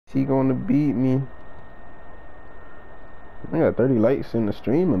She gonna beat me. I got 30 likes in the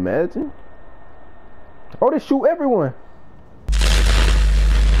stream, imagine. Oh, they shoot everyone.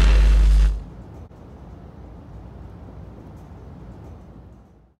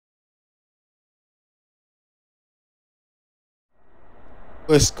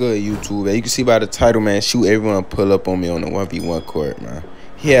 What's good, YouTube? Man? You can see by the title, man. Shoot everyone, pull up on me on the 1v1 court, man.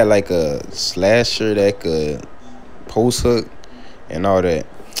 He had like a slasher that could post hook and all that.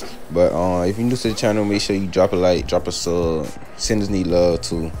 But if you're new to the channel, make sure you drop a like, drop a sub. Senders need love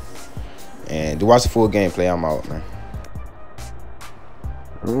too. And to watch the full gameplay, I'm out, man.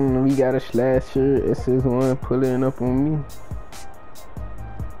 We got a slasher, SS1 pulling up on me.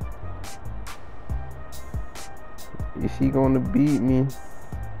 Is she gonna beat me?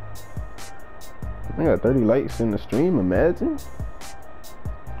 I got 30 likes in the stream, imagine.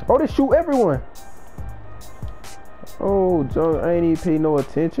 Oh, they shoot everyone. Oh, John, I ain't even pay no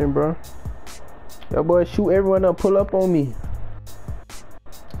attention, bro. Yo, boy, shoot everyone up, pull up on me.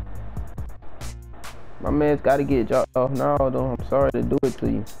 My man's gotta get dropped off now, though. I'm sorry to do it to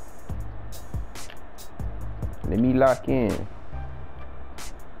you. Let me lock in.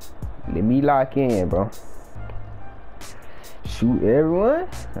 Let me lock in, bro. Shoot everyone?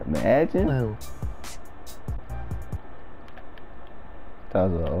 Imagine. Whoa. That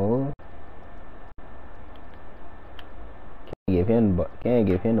was old. Can't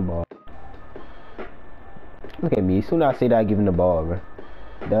give him the ball. Look at me. As soon as I say that, I give him the ball, bro.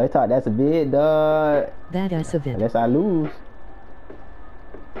 Duh, I thought that's a bit, duh. That's a bit. Unless I lose.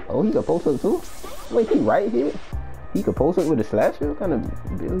 Oh, he could post up too? Wait, he right here? He could post up with a slasher? What kind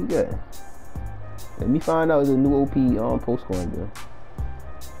of bill he got? Let me find out the new OP post scoring bill.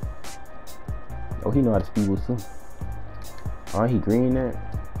 Oh, he know how to speed boost too. Oh, he green that?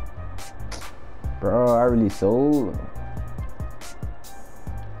 Bro, I really sold.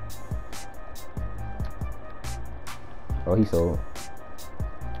 Oh, he sold.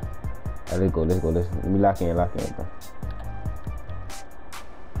 Alright, let's go. Let me lock in, bro.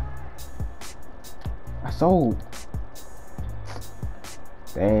 I sold.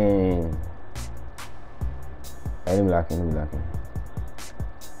 Dang. Hey, let me lock in.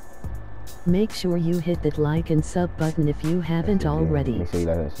 Make sure you hit that like and sub button if you haven't already. Make sure you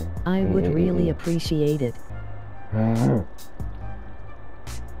like that shit. I would really appreciate it.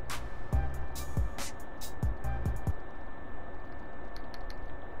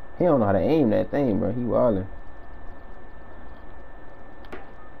 He don't know how to aim that thing, bro. He wildin'.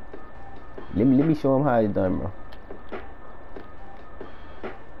 Let me show him how it's done, bro.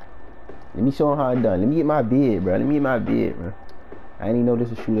 Let me show him how it's done. Let me get my bid, bro. I didn't even know this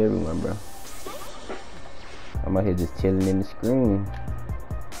would shoot everyone, bro. I'm out here just chilling in the screen.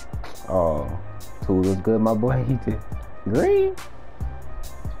 Oh, Tool was good, my boy. He did green.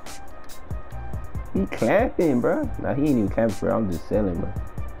 He clamping, bro. Nah, he ain't even clamping, bro. I'm just selling, bro.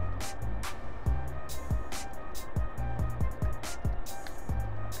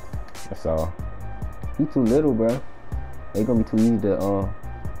 That's all. He too little, bro. They gonna be too easy to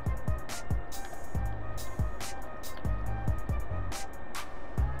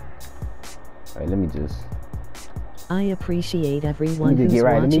Alright, let me just. I appreciate everyone Let me who's get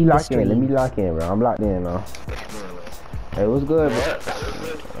right. watching the stream. Let me lock in, bro. I'm locked in, bro. Hey, what's good,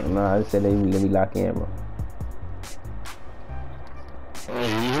 bro? Nah, I just said let me lock in, bro.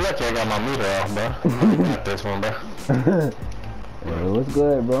 You lucky I got my meter off, bro. Got this one, bro. Hey, what's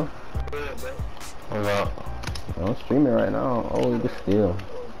good, bro? What's up? I'm streaming right now. Oh, you can still.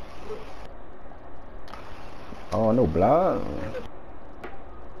 Oh, no blog.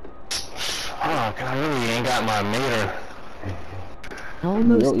 Oh, I really ain't got my meter.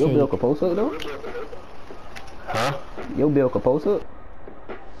 Almost Your bill take. could post up, though? Huh? Your bill could post up?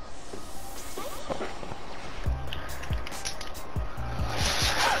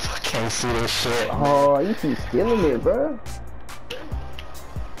 I can't see this shit. Oh, you keep stealing it, bro.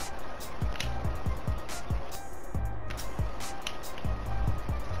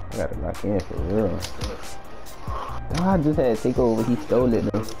 I gotta lock in for real. Oh, I just had to take over. He stole it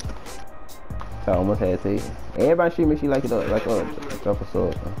though. So I almost had to take it. Everybody streaming, she like it up, drop a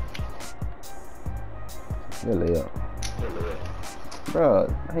sword. Good layup.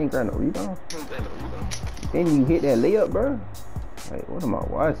 Bro, I ain't got no rebound. Then you hit that layup, bro. Like, what am I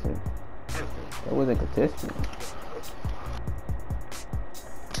watching? That wasn't contested.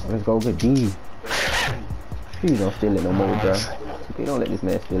 Let's go with D. Please don't steal it no more, bro. They don't let this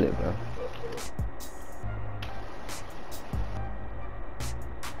man steal it, bro.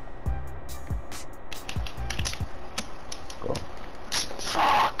 Go.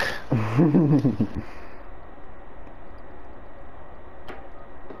 Fuck.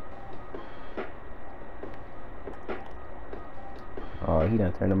 Oh, he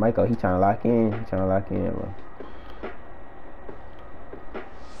done turned the mic out. He trying to lock in. He trying to lock in, bro.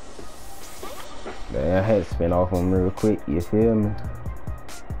 Man, I had to spin off him real quick. You feel me?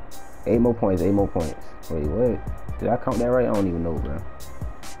 8 more points. 8 more points. Wait, what? Did I count that right? I don't even know, bro.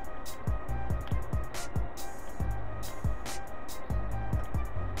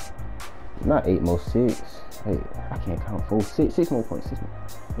 Not 8 more, 6. Hey, I can't count. 4, 6, 6 more points. 6 more.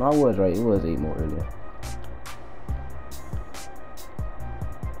 No, I was right. It was 8 more earlier.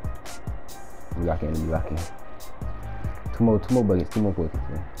 We lock in. We lock in. Two more buckets. 2 more buckets,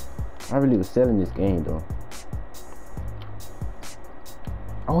 man. I really was selling this game though.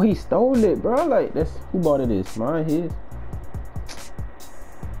 Oh, he stole it, bro. Like, that's who bought it? Is mine? His?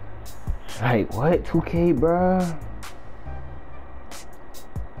 Like, what? 2K, bro.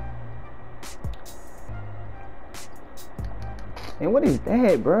 And what is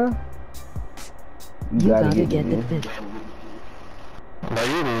that, bro? You gotta get the fifth. Bro,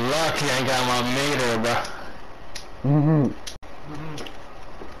 you lucky I ain't got my meter, bro.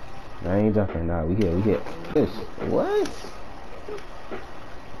 I ain't jumping. Nah, we here. Fish. What?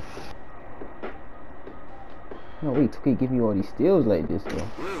 No, wait, 2K give me all these steals like this, though.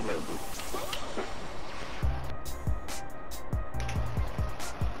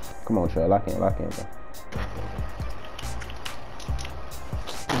 Come on, Trell. Lock in, bro.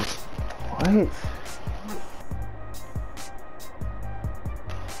 What?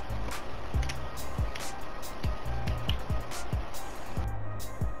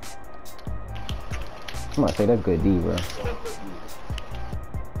 I'm gonna say that's good D, bro.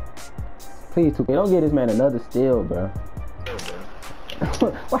 Please, 2K, don't get this man another steal, bro.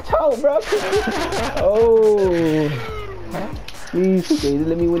 Watch out, bro. Oh. Please, 2K, just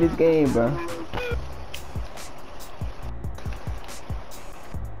let me win this game, bro.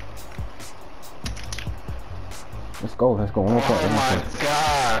 Let's go. One more point. Oh my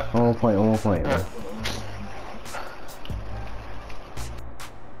god. One more point, bro.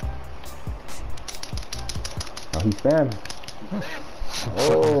 Oh, he's spamming.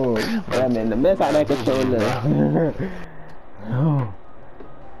 Oh, that man, the mess out that controller. Oh.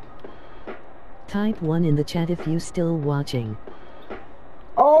 Type 1 in the chat if you still watching.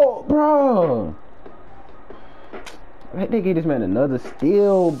 Oh, bro. They gave this man another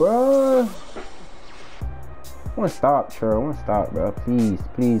steal, bro. One stop, Trell. One stop, bro. Please,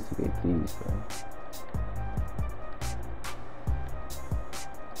 please, bro.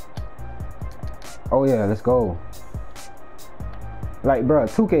 Oh yeah, let's go. Like, bro,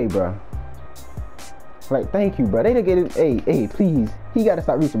 2K, bro. Like, thank you, bro. They didn't get it. Hey, please. He gotta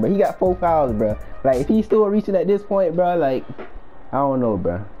stop reaching, bro. He got 4 fouls, bro. Like, if he's still reaching at this point, bro, like, I don't know,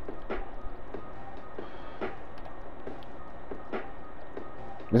 bro.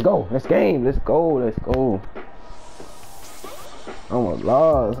 Let's go. Let's game. Let's go. Almost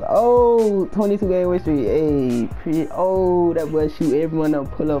lost. Oh, 22 game win streak. Hey, oh, that boy shoot everyone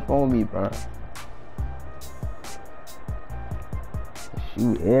up, pull up on me, bro.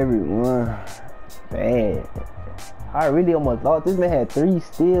 Shoot everyone. Man, I really almost lost. This man had 3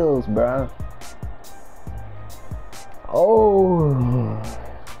 steals, bro. Oh,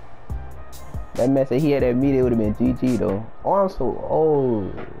 that man said he had that meter, it would have been GG though. Oh, I'm so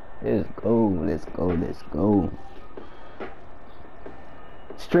old. Let's go.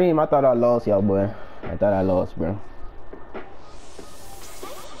 Stream, I thought I lost, y'all, boy. I thought I lost, bro.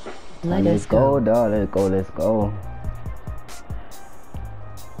 Let's go, dog. Let's go.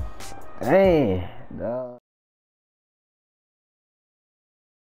 Dang, dog.